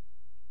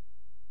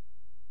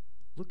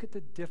 Look at the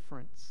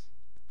difference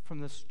from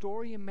the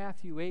story in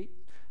Matthew 8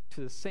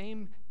 to the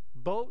same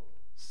boat,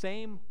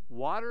 same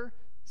water,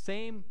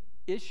 same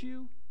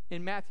issue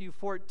in Matthew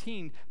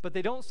 14. But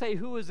they don't say,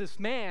 who is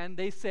this man?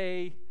 They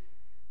say,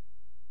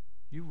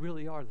 you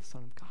really are the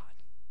Son of God.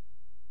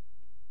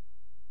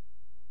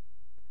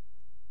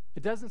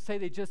 It doesn't say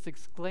they just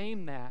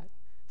exclaim that.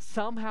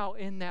 Somehow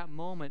in that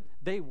moment,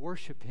 they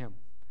worship him.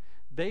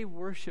 They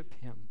worship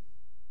him.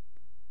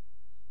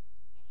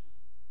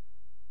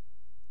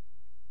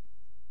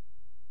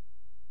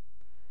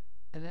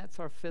 And that's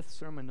our 5th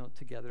sermon note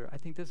together. I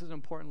think this is an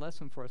important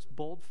lesson for us.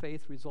 Bold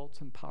faith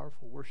results in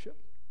powerful worship.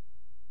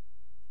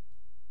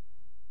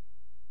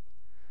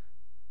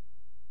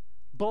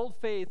 Bold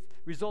faith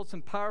results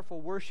in powerful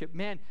worship.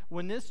 Man,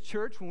 when this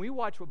church, when we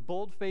watch what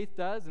bold faith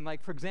does, and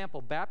like, for example,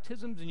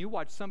 baptisms, and you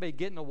watch somebody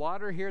get in the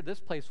water here,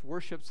 this place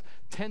worships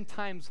 10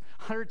 times,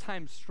 100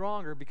 times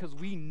stronger because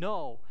we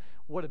know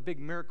what a big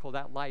miracle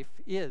that life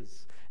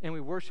is. And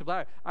we worship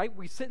that.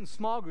 We sit in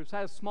small groups. I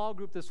had a small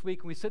group this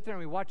week, and we sit there and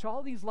we watch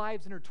all these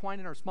lives intertwined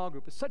in our small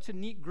group. It's such a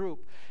neat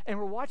group. And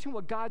we're watching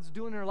what God's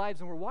doing in our lives,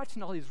 and we're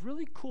watching all these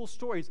really cool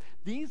stories,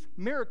 these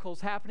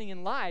miracles happening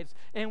in lives,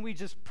 and we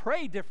just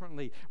pray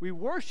differently. We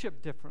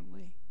worship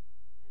differently.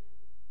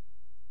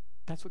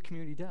 That's what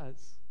community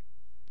does.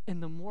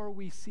 And the more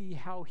we see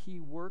how he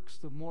works,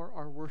 the more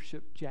our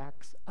worship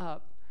jacks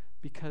up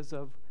because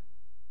of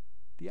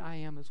the I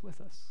am is with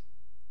us.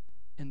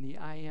 And the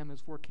I am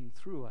is working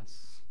through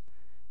us.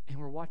 And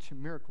we're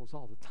watching miracles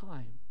all the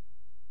time.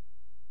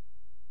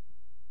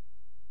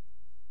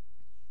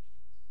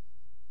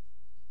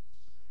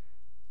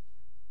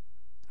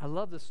 I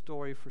love this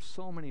story for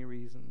so many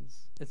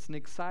reasons. It's an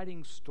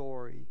exciting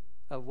story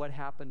of what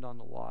happened on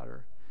the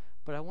water.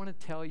 But I want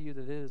to tell you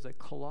that it is a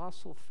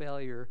colossal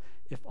failure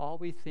if all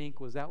we think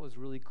was that was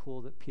really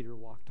cool that Peter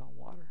walked on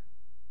water.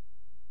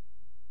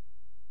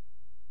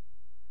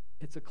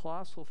 It's a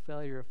colossal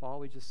failure if all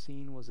we just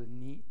seen was a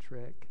neat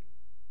trick.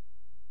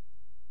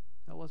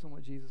 That wasn't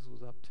what Jesus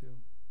was up to.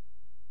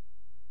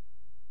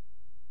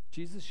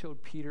 Jesus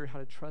showed Peter how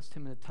to trust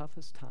him in the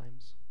toughest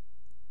times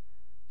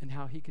and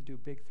how he could do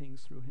big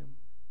things through him.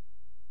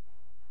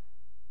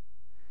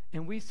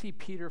 And we see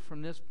Peter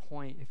from this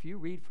point. If you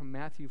read from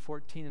Matthew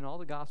 14 and all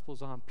the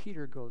Gospels on,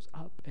 Peter goes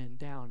up and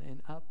down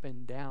and up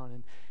and down.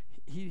 And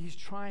he's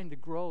trying to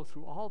grow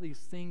through all these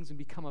things and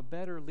become a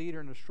better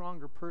leader and a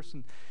stronger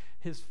person.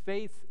 His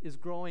faith is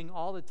growing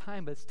all the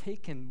time, but it's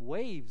taken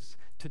waves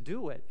to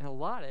do it and a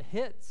lot of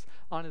hits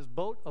on his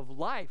boat of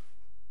life.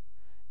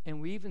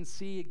 And we even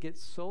see it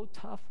gets so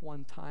tough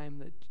one time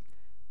that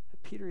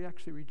Peter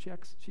actually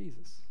rejects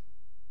Jesus.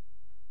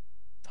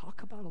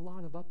 Talk about a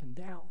lot of up and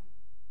down.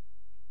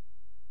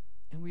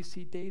 And we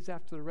see days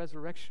after the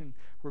resurrection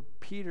where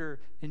Peter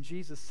and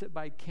Jesus sit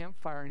by a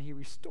campfire and he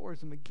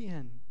restores him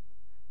again.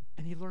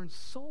 And he learns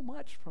so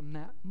much from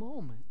that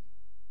moment.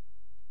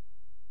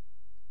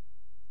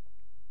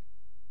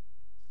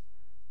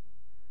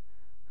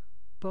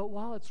 But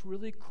while it's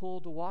really cool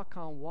to walk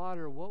on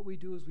water, what we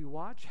do is we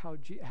watch how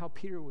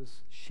Peter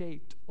was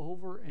shaped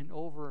over and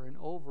over and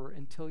over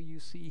until you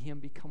see him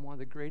become one of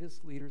the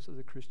greatest leaders of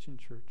the Christian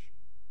church.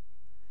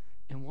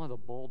 And one of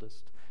the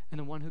boldest, and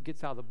the one who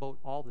gets out of the boat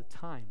all the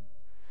time.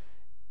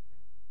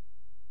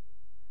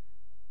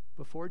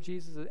 Before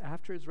Jesus,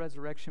 after his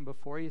resurrection,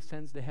 before he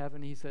ascends to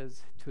heaven, he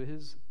says to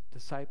his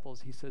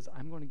disciples, he says,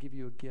 I'm going to give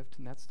you a gift,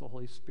 and that's the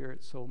Holy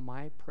Spirit. So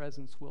my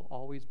presence will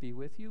always be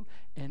with you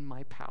and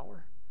my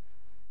power.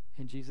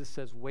 And Jesus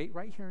says, wait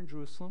right here in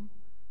Jerusalem.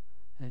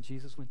 And then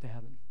Jesus went to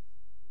heaven.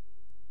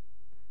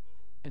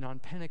 And on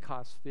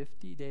Pentecost,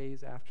 50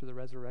 days after the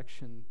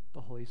resurrection,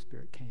 the Holy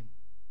Spirit came.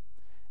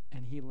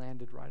 And he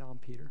landed right on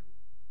Peter.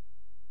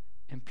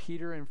 And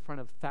Peter, in front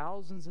of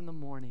thousands in the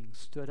morning,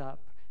 stood up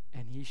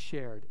and he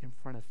shared in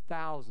front of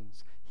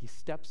thousands. He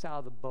steps out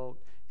of the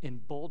boat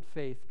in bold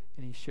faith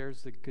and he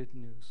shares the good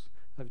news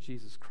of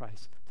Jesus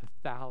Christ to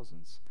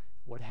thousands.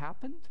 What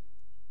happened?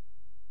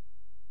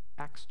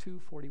 Acts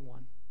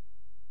 2:41.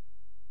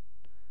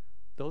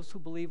 Those who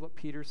believe what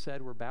Peter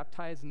said were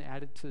baptized and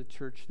added to the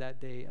church that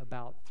day,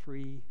 about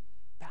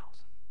 3,000.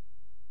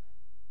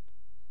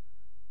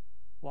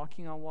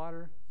 Walking on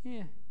water,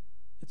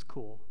 it's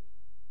cool.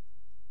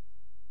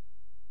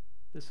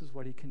 This is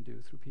what he can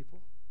do through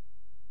people.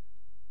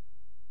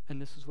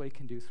 And this is what he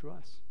can do through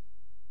us.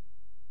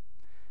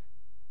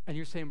 And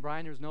you're saying,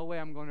 Brian, there's no way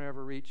I'm going to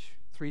ever reach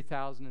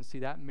 3,000 and see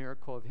that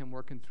miracle of him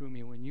working through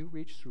me. When you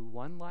reach through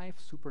one life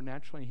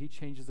supernaturally and he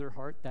changes their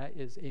heart, that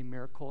is a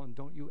miracle, and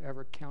don't you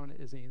ever count it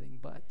as anything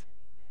but.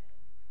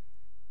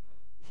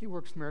 He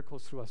works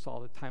miracles through us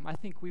all the time. I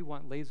think we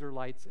want laser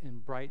lights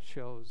and bright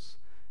shows,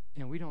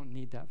 and we don't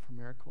need that for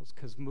miracles,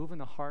 because moving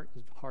a heart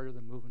is harder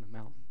than moving a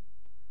mountain.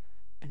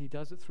 And he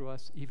does it through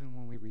us even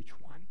when we reach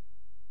one.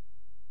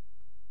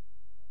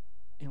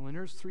 And when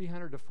there's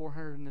 300 to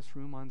 400 in this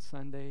room on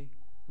Sunday,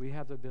 we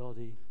have the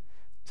ability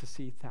to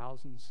see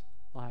thousands'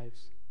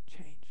 lives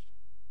changed.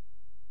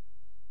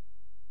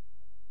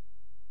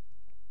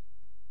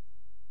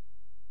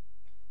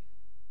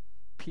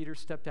 Peter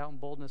stepped out in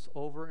boldness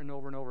over and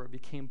over and over. It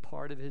became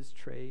part of his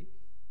trait.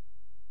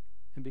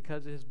 And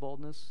because of his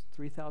boldness,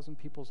 3,000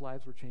 people's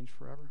lives were changed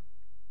forever.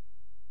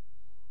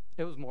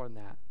 It was more than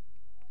that,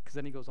 because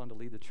then he goes on to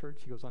lead the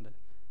church. He goes on to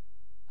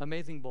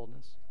amazing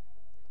boldness.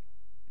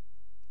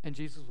 And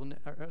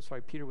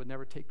Peter would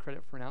never take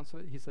credit for an ounce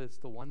of it. He said, it's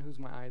the one whose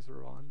my eyes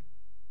are on.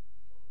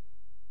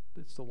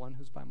 It's the one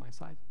who's by my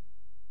side.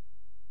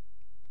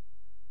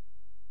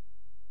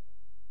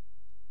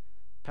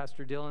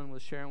 Pastor Dylan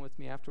was sharing with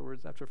me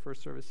afterwards, after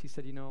first service. He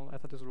said, I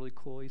thought this was really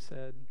cool. He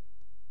said,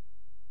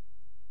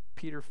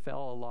 Peter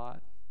fell a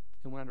lot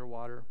and went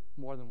underwater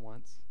more than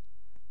once,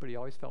 but he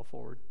always fell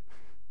forward.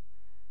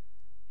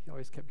 He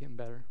always kept getting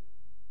better.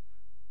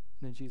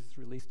 And then Jesus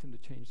released him to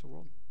change the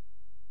world,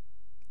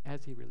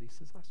 as he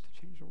releases us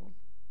to change the world.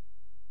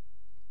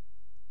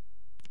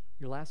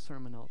 Your last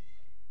sermon note.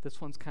 This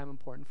one's kind of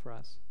important for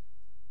us.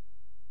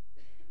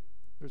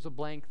 There's a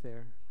blank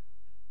there.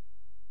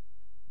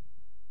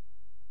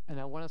 And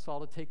I want us all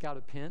to take out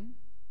a pen.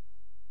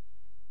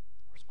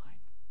 Where's mine?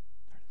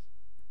 There it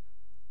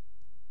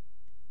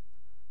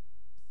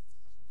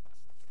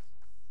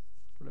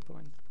is. Where did I put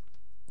mine?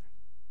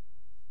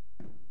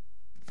 There.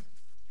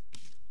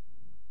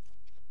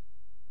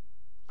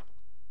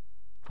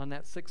 On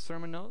that 6th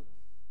sermon note,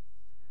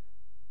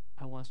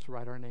 I want us to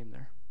write our name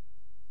there.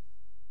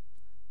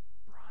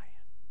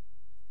 Brian.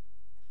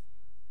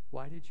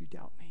 Why did you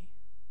doubt me?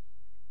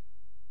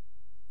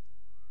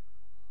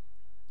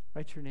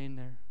 Write your name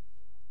there.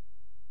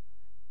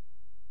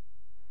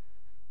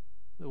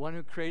 The one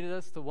who created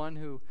us, the one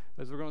who,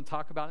 as we're going to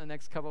talk about in the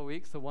next couple of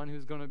weeks, the one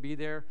who's going to be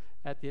there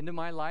at the end of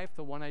my life,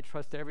 the one I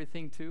trust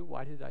everything to.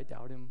 Why did I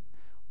doubt him?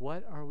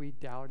 What are we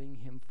doubting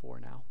him for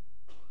now?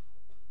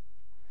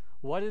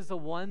 What is the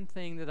one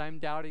thing that I'm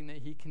doubting that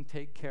he can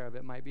take care of?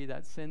 It might be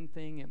that sin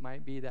thing. It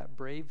might be that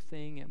brave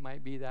thing. It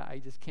might be that I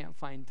just can't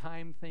find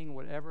time thing,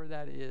 whatever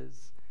that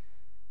is.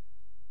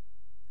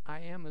 I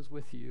is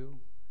with you,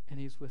 and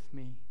he's with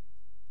me.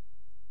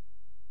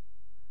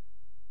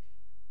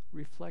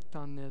 Reflect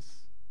on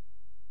this.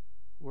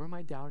 Where am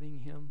I doubting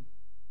him?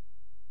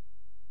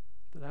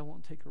 That I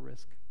won't take a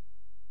risk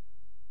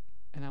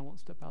and I won't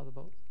step out of the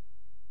boat.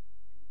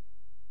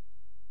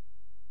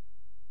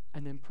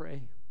 And then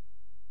pray.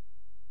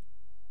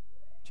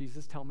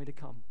 Jesus, tell me to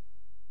come.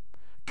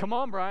 Come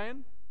on,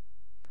 Brian.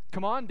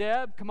 Come on,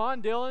 Deb. Come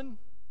on, Dylan.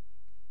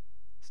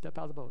 Step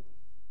out of the boat.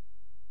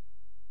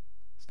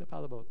 Step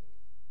out of the boat.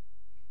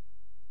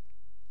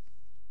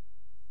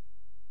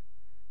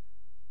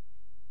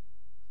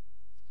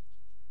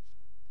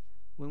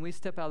 When we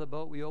step out of the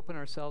boat, we open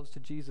ourselves to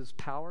Jesus'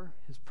 power,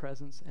 his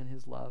presence, and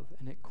his love,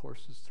 and it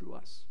courses through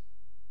us.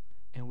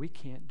 And we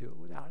can't do it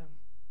without him.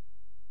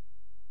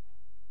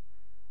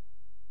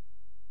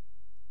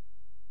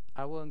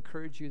 I will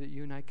encourage you that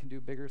you and I can do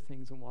bigger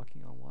things than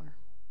walking on water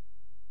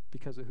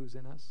because of who's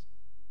in us.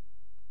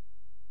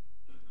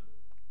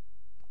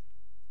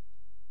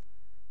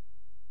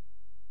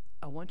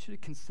 I want you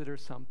to consider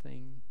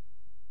something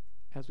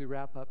as we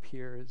wrap up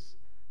here. Is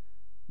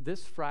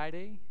this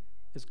Friday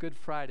is Good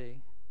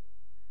Friday.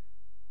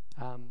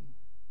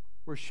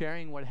 We're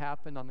sharing what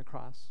happened on the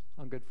cross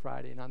on Good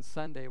Friday, and on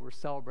Sunday we're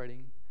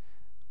celebrating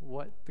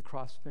what the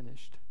cross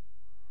finished.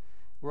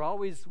 We're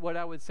always, what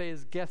I would say,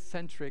 is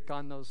guest-centric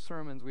on those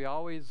sermons. We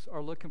always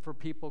are looking for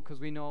people because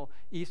we know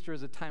Easter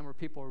is a time where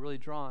people are really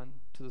drawn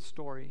to the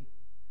story.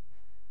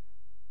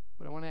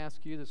 But I want to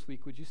ask you this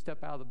week, would you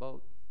step out of the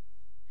boat?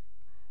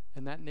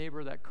 And that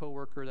neighbor, that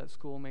coworker, that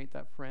schoolmate,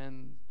 that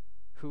friend,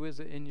 who is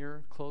it in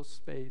your close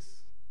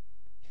space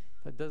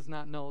that does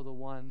not know the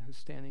one who's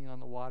standing on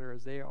the water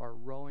as they are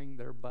rowing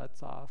their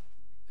butts off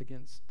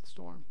against the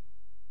storm?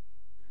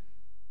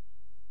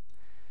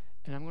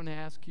 And I'm going to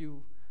ask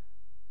you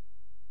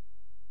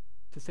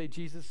to say,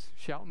 Jesus,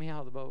 shout me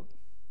out of the boat,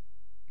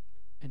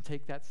 and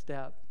take that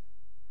step.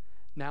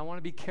 Now, I want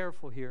to be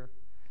careful here.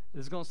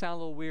 This is going to sound a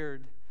little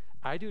weird.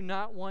 I do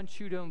not want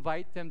you to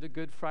invite them to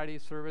Good Friday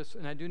service,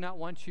 and I do not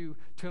want you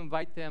to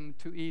invite them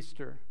to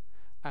Easter.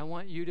 I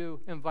want you to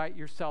invite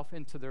yourself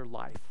into their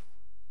life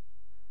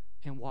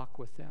and walk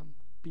with them.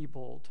 Be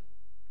bold.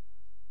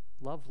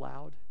 Love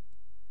loud.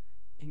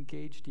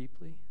 Engage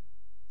deeply.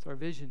 It's our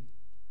vision.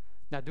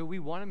 Now, do we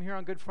want them here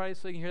on Good Friday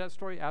so they can hear that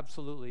story?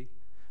 Absolutely.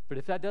 But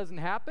if that doesn't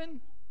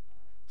happen,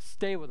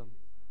 stay with them.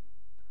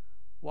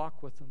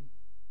 Walk with them.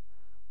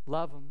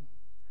 Love them.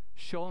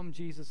 Show them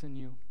Jesus in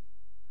you.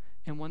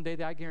 And one day,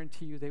 I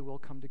guarantee you, they will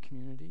come to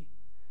community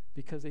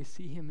because they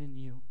see him in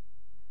you.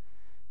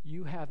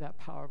 You have that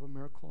power of a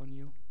miracle in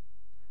you.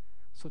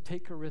 So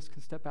take a risk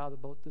and step out of the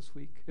boat this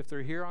week. If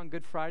they're here on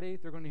Good Friday,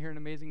 they're going to hear an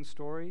amazing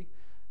story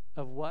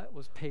of what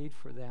was paid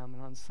for them.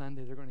 And on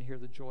Sunday, they're going to hear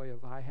the joy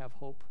of, I have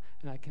hope,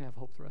 and I can have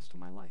hope the rest of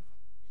my life.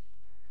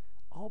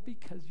 All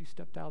because you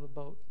stepped out of the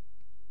boat.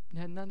 It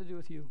had nothing to do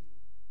with you.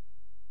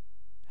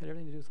 It had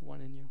everything to do with the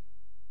one in you.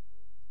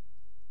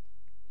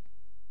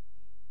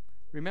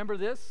 Remember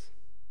this.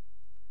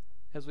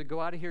 As we go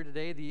out of here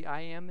today, the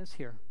I am is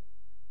here.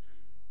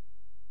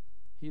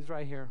 He's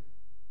right here.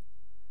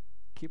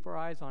 Keep our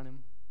eyes on him.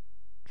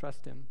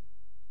 Trust him.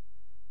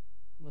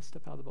 Let's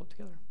step out of the boat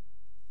together.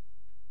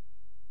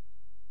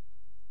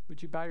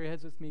 Would you bow your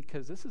heads with me?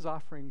 Because this is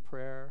offering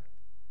prayer.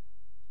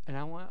 And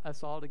I want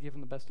us all to give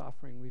him the best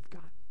offering we've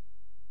got.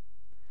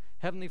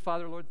 Heavenly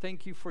Father, Lord,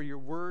 thank you for your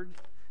word.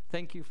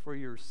 Thank you for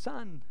your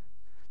son.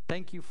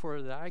 Thank you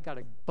for that I got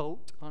a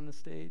boat on the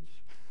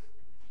stage.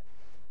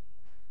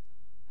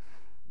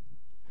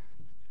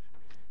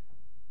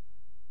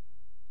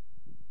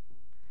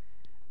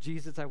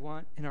 Jesus, I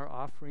want in our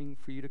offering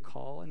for you to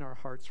call in our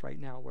hearts right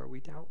now where we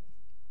doubt.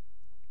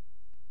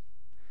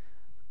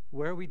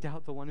 Where we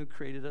doubt the one who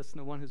created us and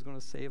the one who's going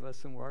to save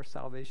us, and where our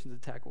salvation's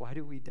attacked. Why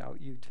do we doubt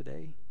you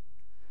today?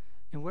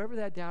 And wherever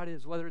that doubt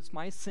is, whether it's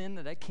my sin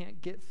that I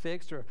can't get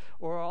fixed,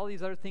 or all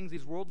these other things,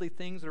 these worldly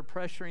things that are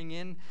pressuring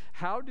in,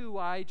 how do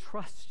I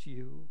trust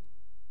you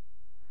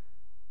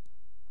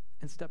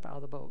and step out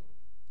of the boat?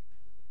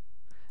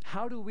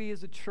 How do we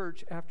as a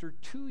church, after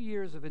 2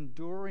 years of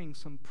enduring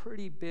some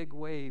pretty big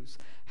waves,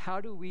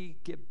 how do we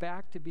get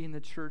back to being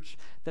the church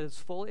that is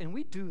full? And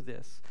we do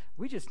this.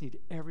 We just need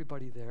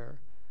everybody there.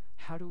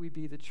 How do we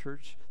be the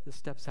church that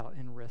steps out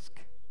and risk?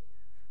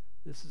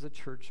 This is a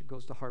church that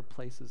goes to hard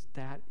places.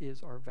 That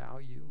is our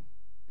value,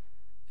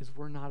 is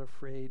we're not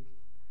afraid.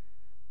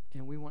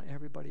 And we want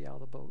everybody out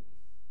of the boat.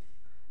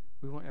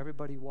 We want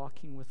everybody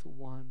walking with the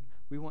one.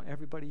 We want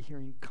everybody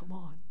hearing, come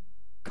on,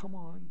 come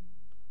on.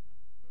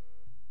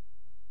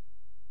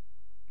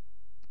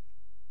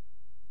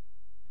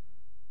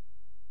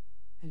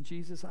 And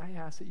Jesus, I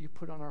ask that you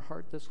put on our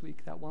heart this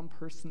week that one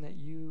person that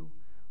you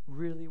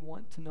really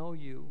want to know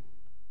you,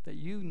 that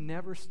you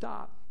never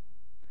stop.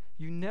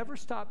 You never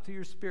stop through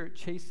your Spirit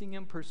chasing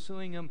them,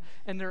 pursuing them,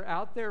 and they're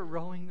out there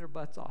rowing their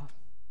butts off.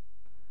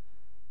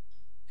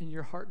 And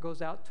your heart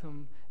goes out to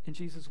them. And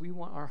Jesus, we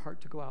want our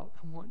heart to go out.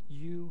 I want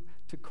you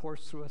to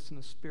course through us in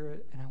the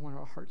Spirit, and I want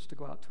our hearts to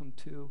go out to them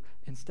too,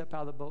 and step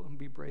out of the boat and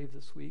be brave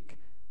this week,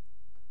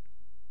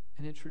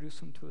 and introduce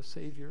them to a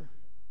Savior,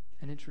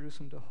 and introduce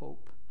them to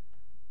hope,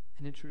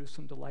 and introduce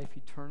them to life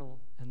eternal,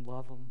 and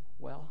love them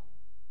well.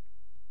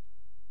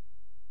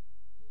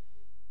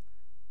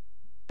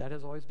 That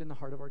has always been the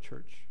heart of our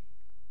church.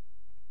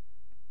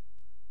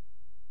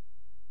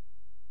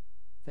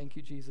 Thank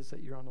you, Jesus,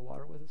 that you're on the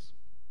water with us.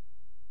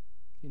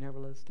 You never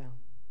let us down.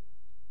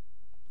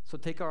 So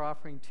take our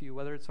offering to you,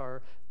 whether it's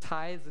our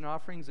tithes and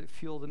offerings that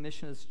fuel the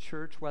mission as a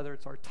church, whether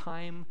it's our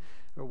time,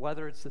 or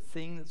whether it's the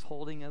thing that's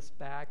holding us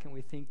back and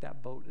we think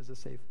that boat is a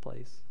safe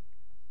place.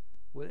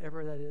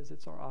 Whatever that is,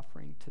 it's our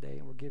offering today,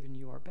 and we're giving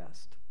you our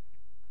best.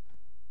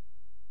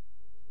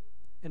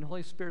 And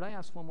Holy Spirit, I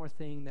ask one more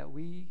thing,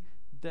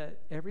 that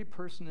every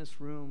person in this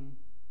room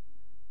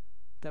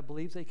that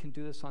believes they can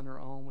do this on their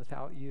own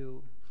without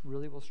you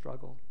really will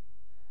struggle.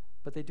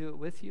 But they do it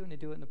with you, and they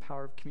do it in the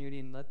power of community,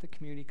 and let the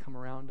community come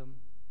around them,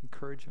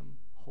 encourage them,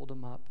 hold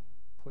them up,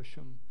 push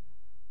them,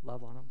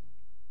 love on them.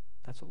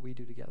 That's what we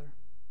do together.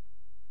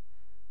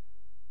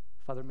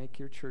 Father, make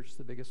your church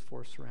the biggest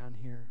force around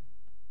here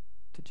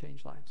to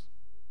change lives.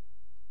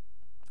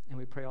 And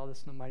we pray all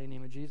this in the mighty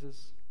name of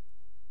Jesus.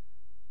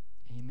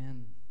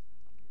 Amen.